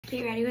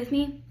Be ready with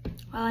me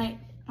while I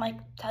like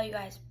tell you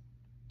guys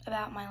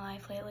about my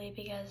life lately,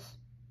 because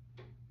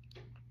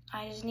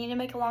I just need to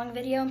make a long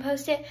video and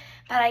post it,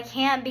 but I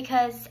can't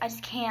because I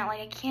just can't.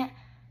 Like,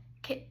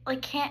 I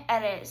can't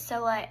edit.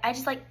 So like, I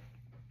just like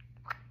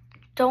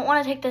don't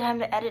want to take the time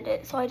to edit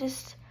it. So I'm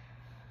just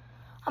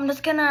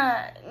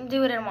gonna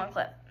do it in one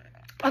clip.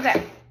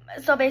 Okay,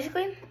 so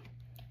basically,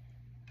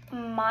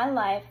 my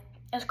life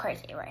is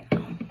crazy right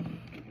now.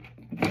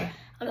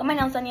 I got my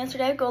nails done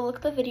yesterday. Go look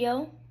at the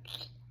video.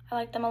 I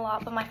like them a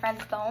lot, but my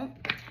friends don't.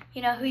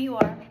 You know who you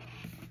are.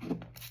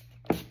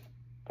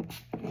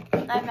 I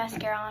have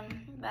mascara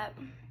on, but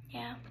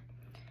yeah.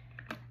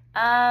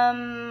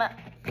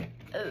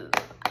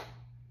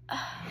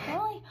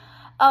 Really?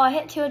 Oh, I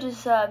hit 200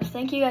 subs.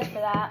 Thank you guys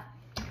for that.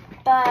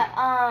 But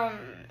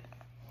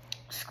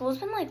school's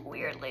been like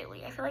weird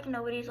lately. I feel like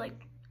nobody's like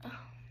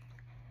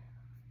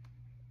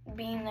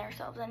being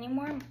themselves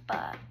anymore.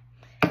 But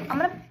I'm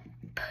gonna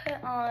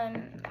put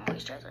on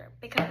moisturizer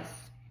because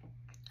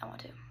I want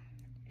to.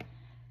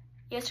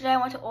 Yesterday I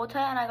went to Ulta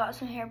and I got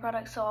some hair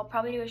products, so I'll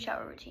probably do a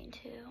shower routine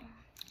too.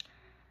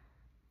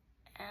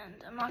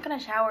 And I'm not gonna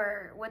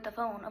shower with the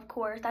phone, of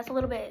course. That's a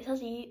little bit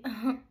sussy.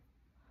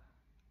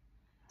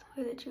 the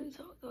way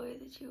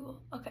that you,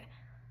 okay.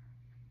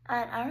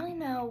 And I don't really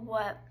know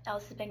what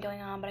else has been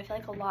going on, but I feel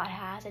like a lot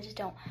has. I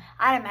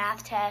had a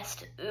math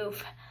test,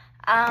 oof.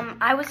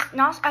 I was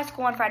not at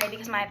school on Friday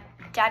because my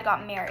dad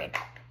got married.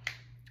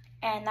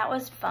 And that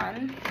was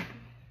fun.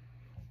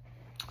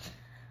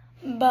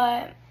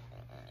 But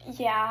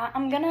yeah,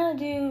 I'm gonna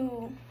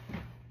do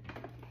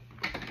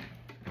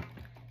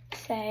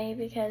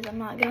because I'm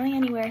not going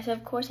anywhere, so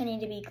of course I need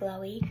to be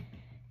glowy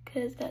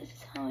because that's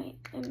just how I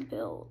am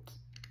built.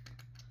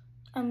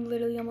 I'm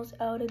literally almost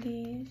out of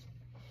these.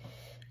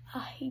 I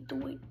hate the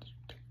way.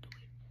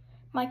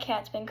 My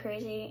cat's been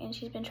crazy and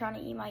she's been trying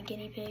to eat my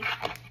guinea pig.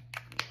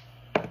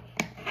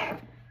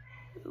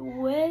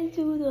 Where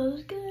do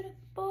those good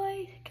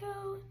boys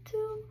go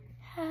to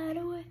hide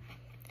away,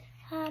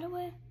 hide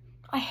away?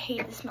 I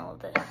hate the smell of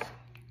this.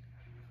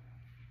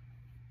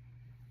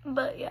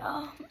 But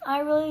yeah, I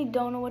really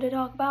don't know what to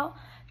talk about.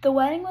 The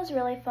wedding was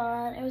really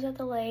fun. It was at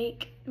the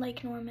Lake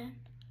Norman.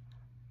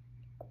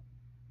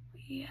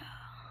 Yeah.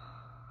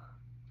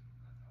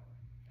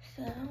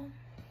 So,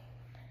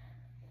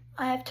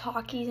 I have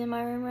talkies in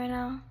my room right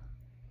now.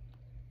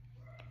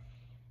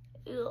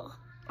 Ugh.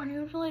 I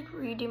need to like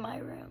redo my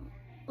room.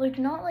 Like,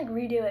 not like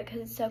redo it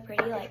because it's so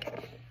pretty.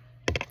 Like,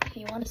 if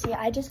you want to see it,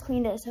 I just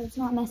cleaned it so it's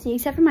not messy,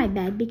 except for my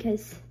bed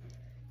because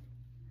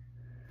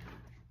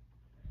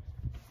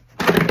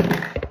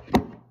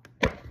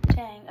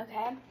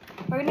okay,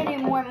 we're gonna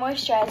do more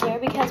moisturizer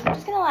because we're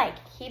just gonna like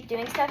keep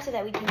doing stuff so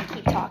that we can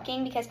keep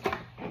talking, because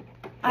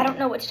I don't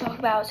know what to talk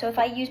about. So if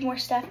I use more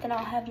stuff, then I'll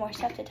have more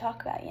stuff to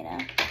talk about, you know.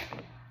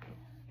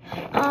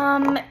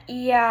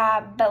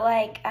 Yeah, but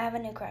like I have a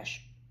new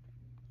crush,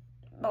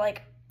 but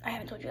like I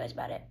haven't told you guys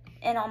about it,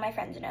 and all my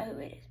friends know who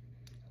it is,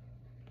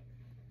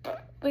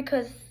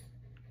 because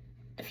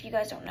if you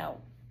guys don't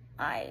know,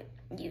 I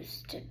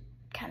used to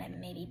kind of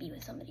maybe be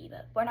with somebody,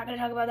 but we're not gonna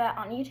talk about that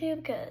on YouTube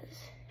because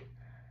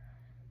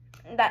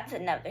that's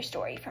another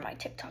story for my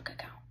TikTok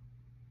account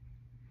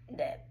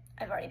that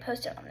I've already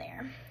posted on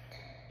there.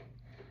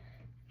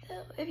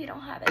 So if you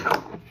don't have it,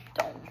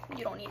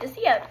 you don't need to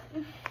see it.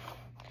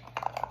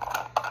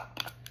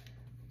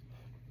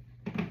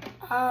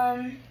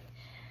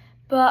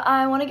 But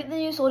I want to get the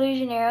new Sol de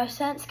Janeiro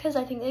scents because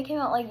I think they came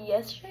out like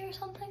yesterday or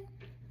something.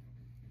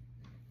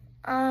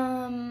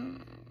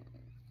 And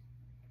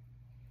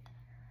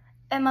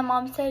my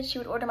mom said she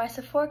would order my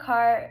Sephora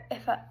cart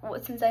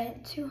since I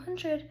hit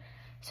 200.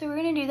 So we're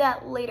gonna do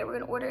that later. We're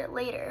gonna order it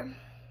later.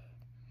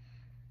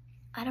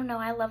 I don't know,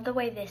 I love the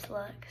way this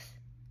looks.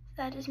 Is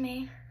that just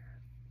me?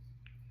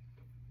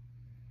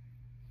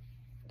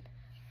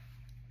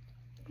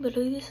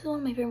 Literally, this is one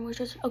of my favorite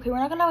moisturizers. Okay, we're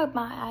not gonna wipe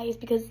my eyes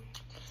because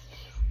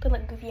they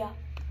look goofy out.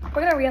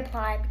 We're gonna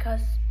reapply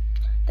because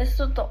this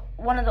is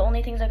one of the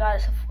only things I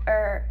got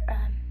at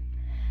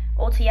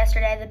Ulta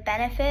yesterday. The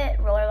Benefit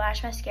Roller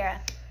Lash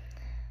Mascara.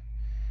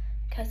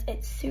 Because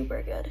it's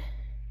super good.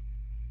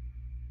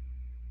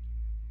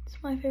 It's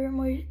my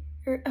favorite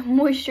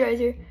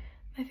moisturizer.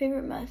 My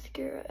favorite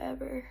mascara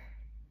ever.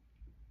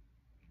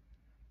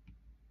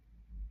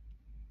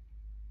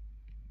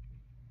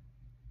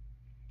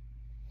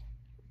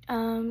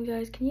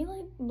 Guys, can you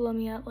like blow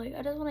me up? Like,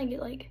 I just want to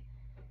get like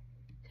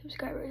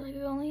subscribers. Like,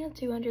 I only have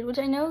 200, which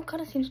I know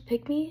kind of seems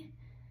pick me,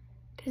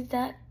 because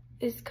that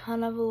is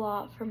kind of a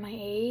lot for my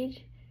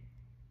age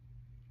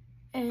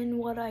and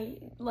what I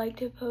like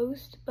to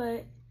post,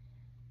 but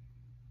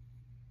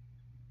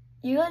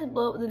you guys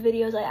blow up the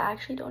videos I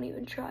actually don't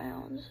even try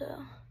on,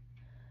 so.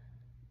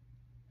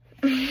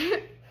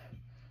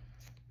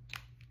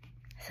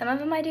 Some of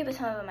them I do, but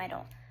some of them I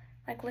don't.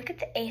 Like, look at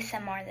the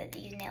ASMR that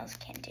these nails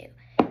can do.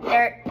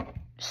 They're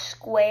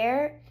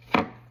square.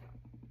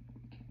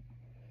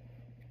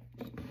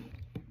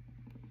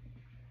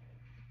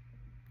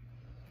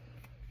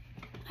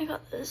 I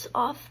got this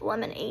off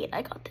Lemonade.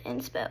 I got the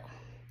inspo.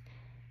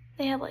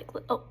 They have like,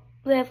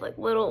 they have like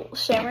little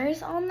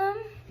shimmers on them.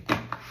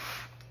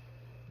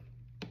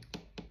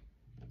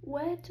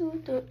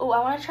 Oh, I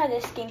want to try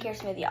this skincare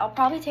smoothie. I'll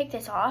probably take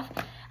this off.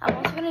 I'm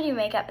also going to do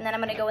makeup, and then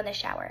I'm going to go in the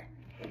shower.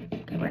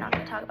 We're not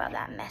going to talk about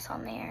that mess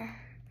on there.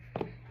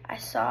 I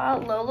saw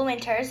Lola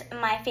Winters,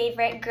 my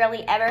favorite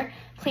girly ever.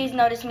 Please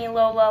notice me,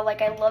 Lola.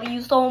 Like, I love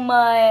you so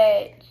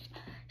much.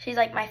 She's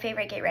like my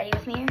favorite Get Ready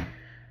With Me.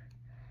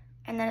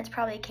 And then it's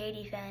probably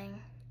Katie Fang,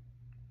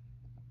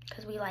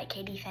 because we like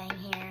Katie Fang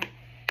here.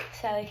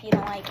 So if you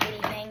don't like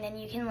Katie Fang, then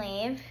you can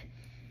leave.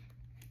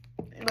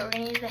 But we're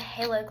going to use the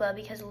Halo Glow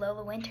because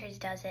Lola Winters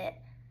does it.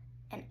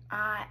 And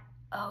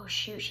oh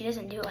shoot, she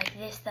doesn't do it like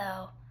this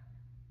though.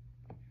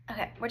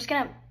 Okay, we're just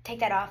going to take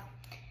that off.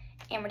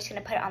 And we're just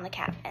going to put it on the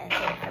cap and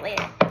save it for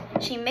later.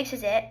 She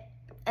mixes it,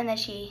 and then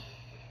she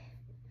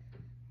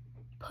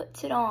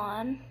puts it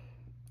on.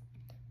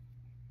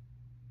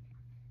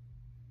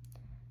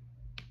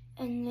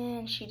 And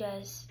then she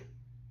does.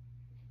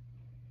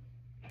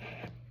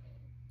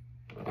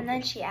 And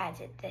then she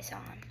adds this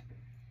on.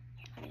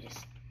 Here, let me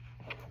just.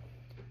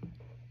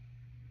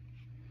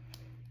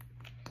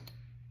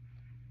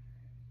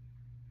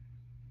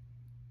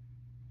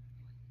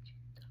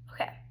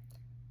 Okay.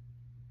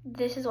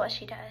 This is what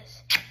she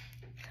does.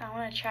 So I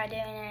want to try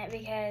doing it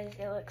because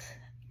it looks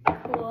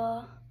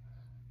cool.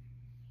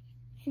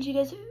 And she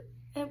does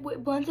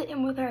it blends it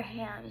in with her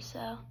hands.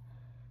 So,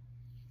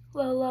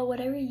 Lola,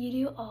 whatever you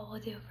do, I will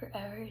do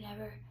forever and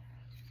ever.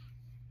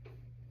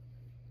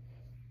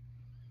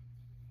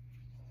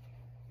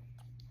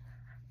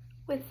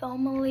 With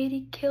I'm a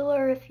lady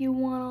killer, if you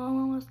want,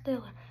 I'm a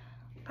stealer.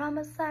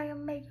 Promise I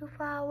can make you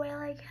fly away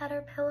like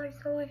caterpillar.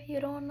 So if you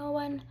don't know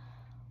when.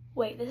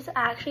 Wait, this is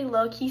actually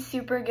low-key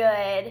super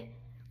good.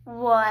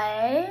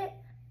 What?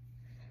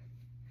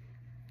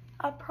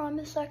 I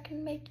promise I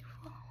can make you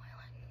fly away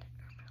like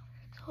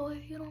caterpillar. So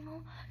if you don't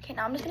know. Okay,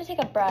 now I'm just gonna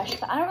take a brush,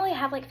 but I don't really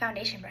have like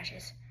foundation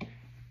brushes.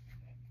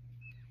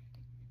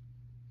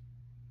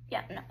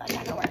 Yeah, no, that's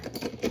not gonna work.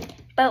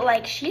 But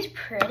like, she's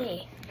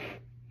pretty.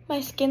 My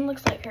skin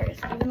looks like hers,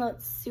 even though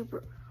it's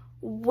super,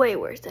 way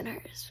worse than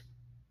hers.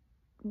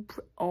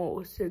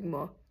 Oh,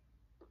 Sigma.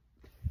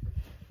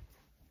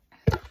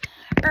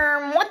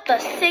 What the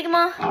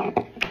Sigma?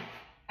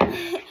 So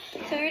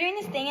we were doing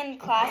this thing in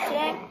class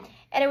today,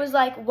 and it was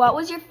like,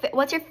 what's your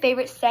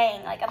favorite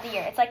saying like of the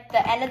year? It's like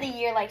the end of the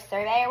year like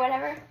survey or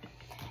whatever.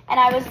 And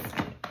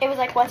it was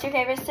like, what's your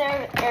favorite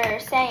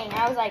saying?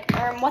 I was like,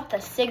 what the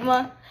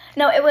Sigma?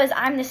 No, it was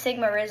I'm the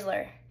Sigma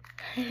Rizzler.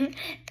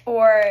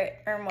 Or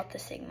what the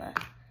Sigma.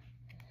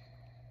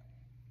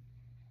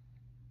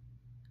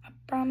 I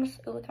promise.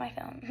 Oh, look at my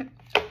phone.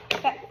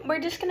 Okay, we're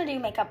just gonna do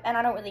makeup, and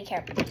I don't really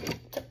care.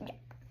 So, yeah.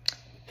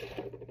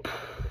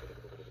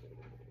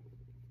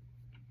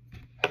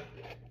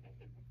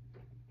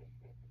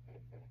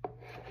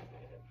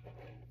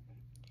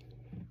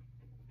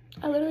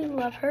 I literally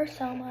love her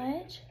so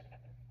much.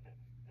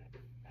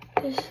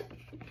 This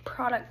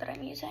product that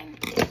I'm using.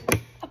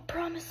 I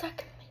promise I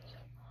can make you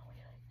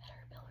at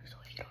her pillar. So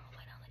if you don't know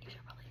by now, then you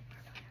should probably.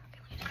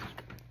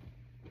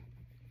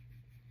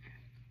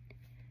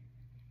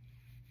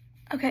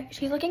 Okay,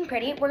 she's looking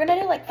pretty. We're gonna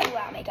do like full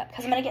out makeup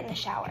because I'm gonna get in the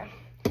shower.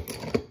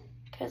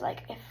 Because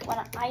like when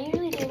I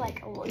usually do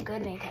like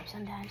good makeup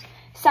sometimes.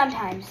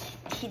 Sometimes.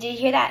 Did you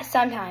hear that?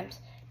 Sometimes.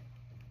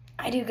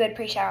 I do good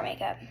pre-shower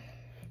makeup.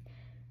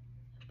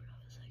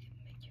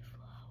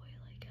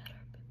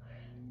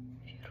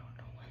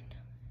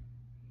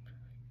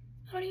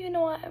 I don't even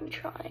know why I'm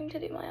trying to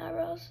do my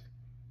eyebrows.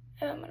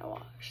 And I'm gonna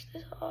wash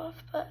this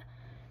off, but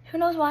who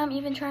knows why I'm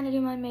even trying to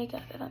do my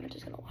makeup if I'm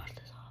just gonna wash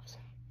this off. So.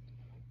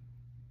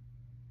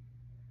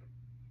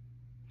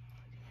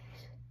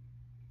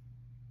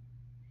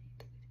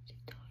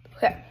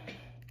 Okay.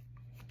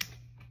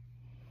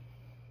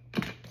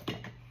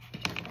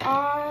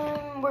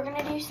 We're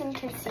gonna do some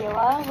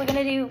concealer. We're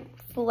gonna do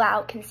full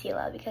out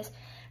concealer because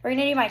we're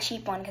gonna do my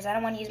cheap one because I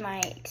don't want to use my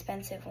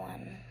expensive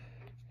one.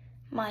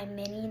 My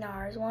mini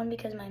NARS one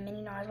because my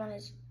mini NARS one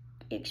is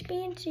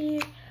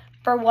expensive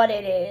for what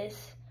it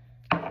is.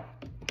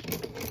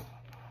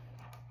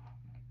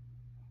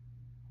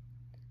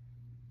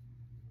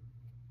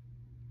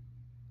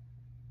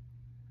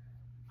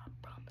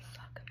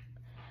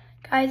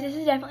 Guys, this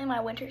is definitely my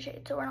winter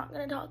shade, so we're not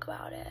gonna talk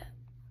about it.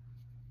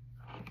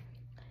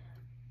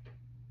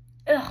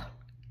 Ugh.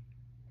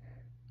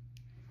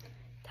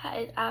 That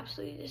is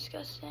absolutely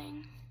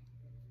disgusting.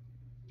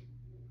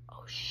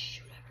 Oh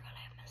shoot, I forgot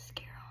I have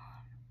mascara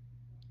on.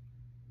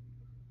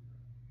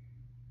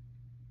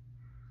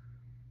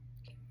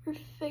 Okay, we're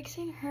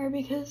fixing her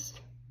because...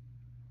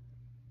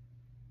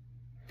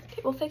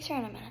 Okay, we'll fix her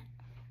in a minute.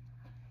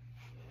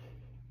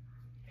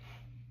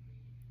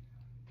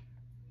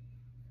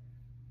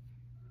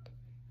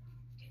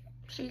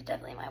 She's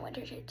definitely my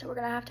winter shade, so we're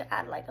gonna have to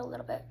add like a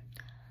little bit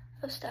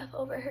of stuff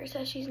over her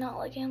so she's not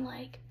looking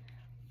like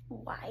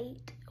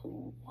white.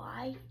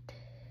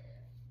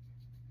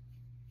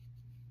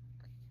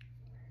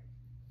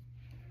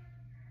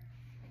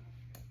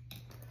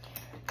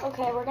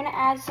 Okay, we're gonna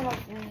add some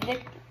of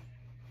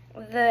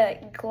the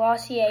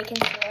Glossier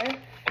concealer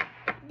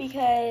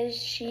because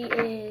she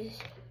is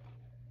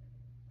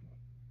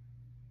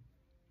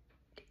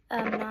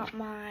not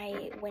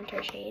my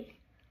winter shade.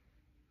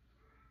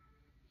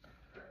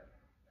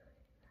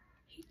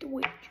 Hate the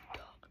way that you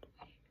talk to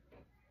me.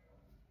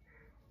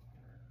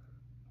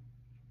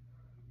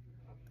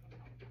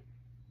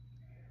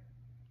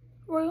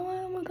 We're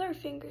going with our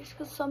fingers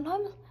because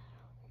sometimes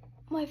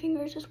my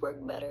fingers just work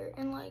better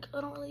and like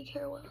I don't really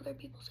care what other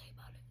people say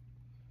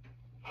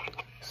about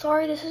it.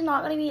 Sorry, this is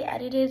not gonna be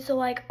edited, so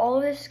like all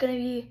of this is gonna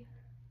be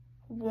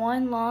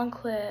one long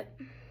clip.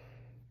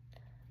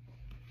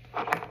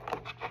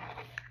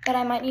 But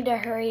I might need to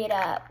hurry it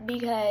up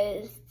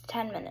because it's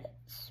 10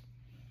 minutes.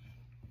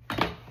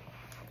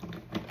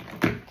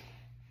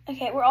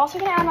 Okay, we're also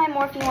gonna add my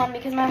Morphe one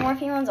because my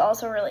Morphe one's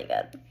also really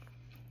good.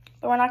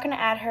 But we're not gonna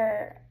add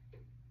her.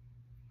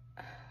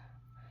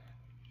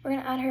 We're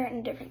gonna add her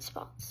in different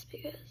spots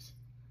because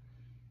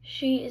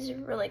she is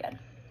really good.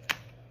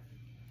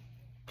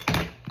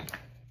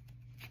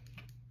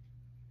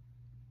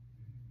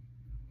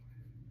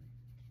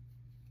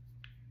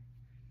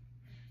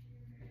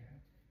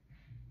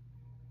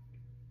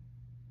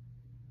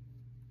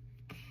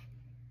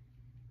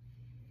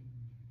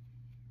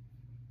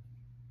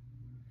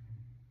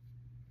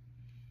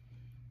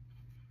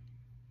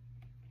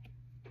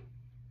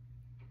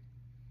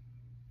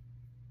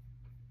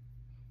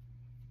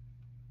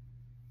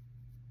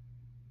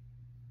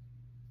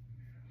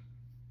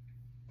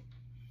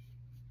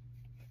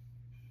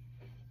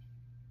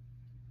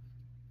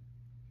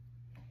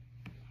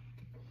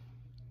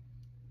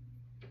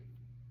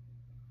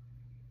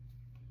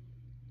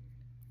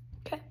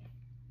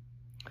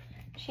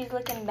 She's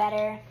looking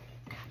better.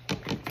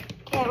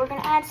 Okay, we're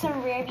gonna add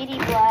some Rare Beauty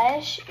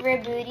blush,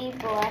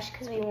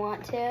 because we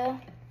want to.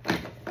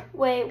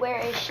 Wait, where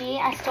is she?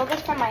 I stole this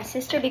from my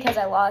sister because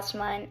I lost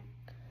mine.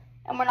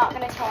 And we're not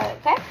gonna tell her,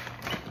 okay?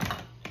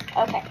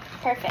 Okay,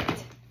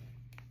 perfect.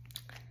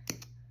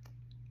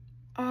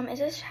 Is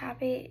this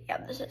happy?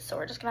 Yeah, this is, so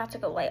we're just gonna have to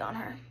go light on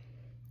her.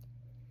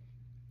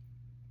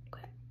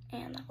 Okay,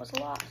 and that was a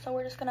lot, so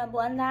we're just gonna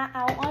blend that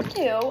out on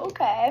too,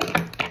 okay? We're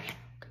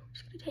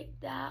just gonna take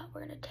that,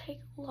 we're gonna take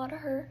a lot of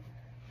her,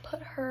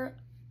 put her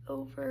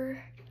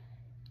over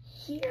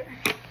here.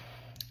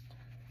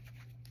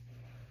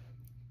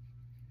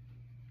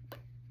 I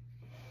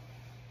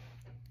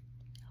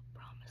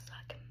promise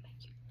I can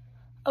make you.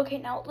 Okay,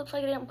 now it looks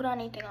like I didn't put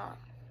anything on.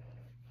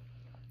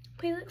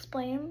 Please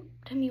explain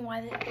to me why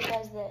it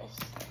does this.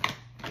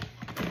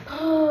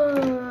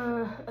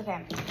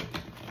 Okay.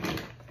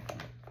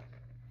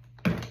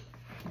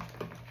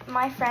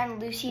 My friend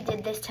Lucy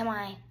did this to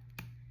my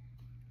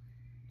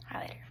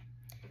highlighter.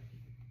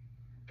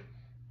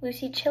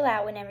 Lucy, chill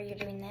out whenever you're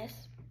doing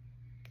this.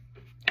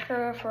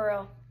 For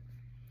real.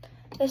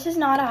 This is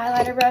not a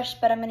highlighter brush,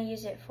 but I'm gonna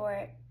use it for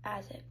it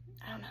as it.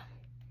 I don't know.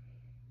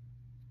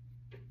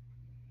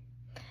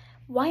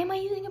 Why am I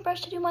using a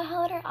brush to do my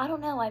highlighter? I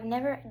don't know. I've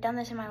never done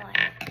this in my life.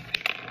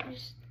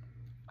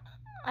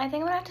 I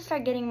think I'm gonna have to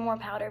start getting more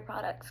powder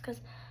products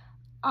because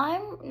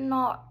I'm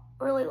not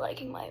really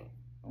liking my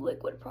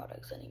liquid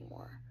products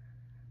anymore.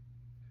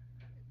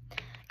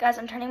 Guys,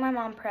 I'm turning my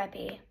mom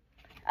preppy.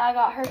 I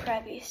got her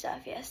preppy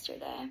stuff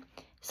yesterday.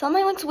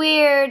 Something looks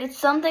weird.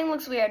 Something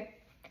looks weird.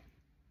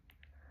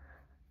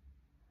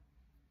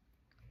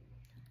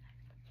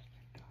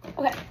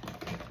 Okay.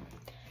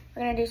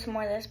 We're gonna do some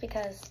more of this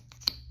because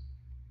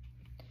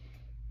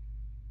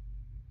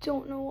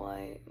don't know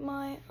why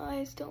my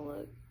eyes don't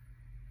look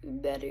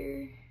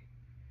better.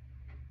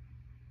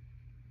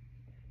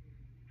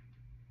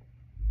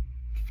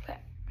 Okay.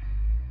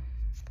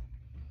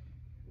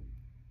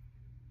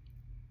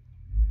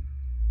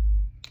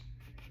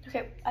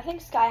 Okay, I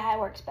think Sky High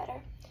works better.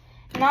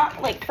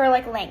 Not like for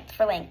like length,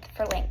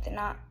 and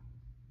not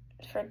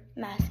for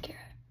mascara.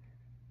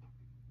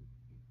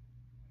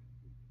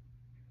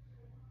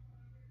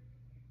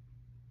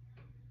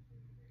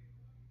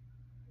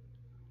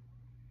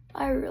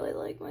 I really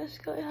like my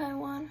Sky High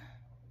one,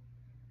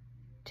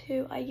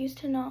 too. I used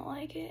to not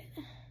like it.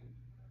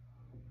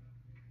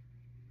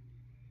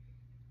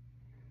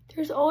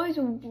 There's always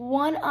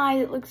one eye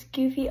that looks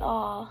goofy.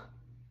 Aw.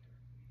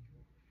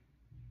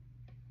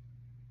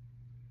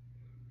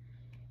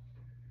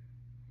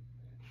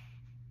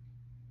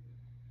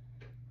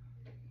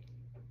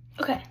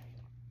 Okay.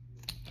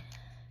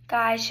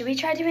 Guys, should we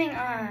try doing,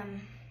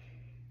 I'm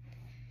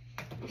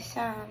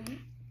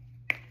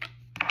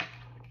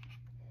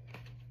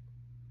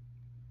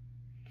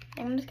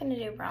just gonna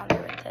do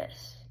bronzer with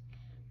this.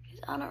 Because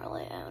I don't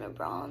really own a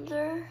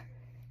bronzer. I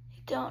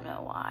don't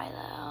know why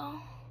though.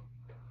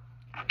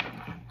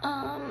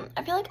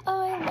 I feel like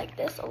I like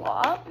this a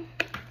lot.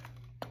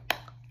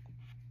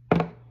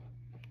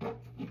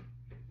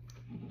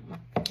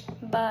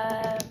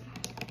 But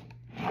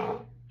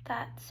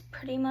that's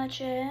pretty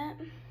much it.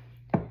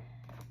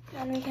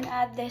 Then we can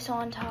add this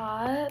on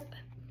top.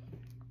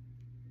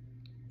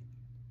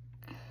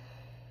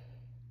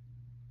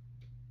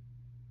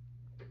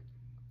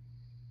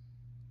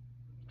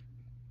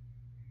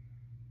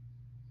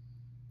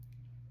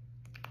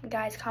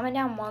 Guys, comment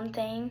down one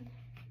thing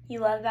you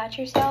love about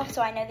yourself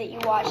so I know that you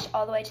watched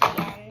all the way to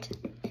the end,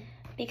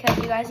 because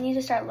you guys need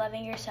to start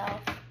loving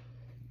yourself.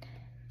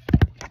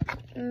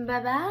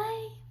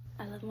 Bye-bye.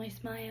 I love my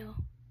smile.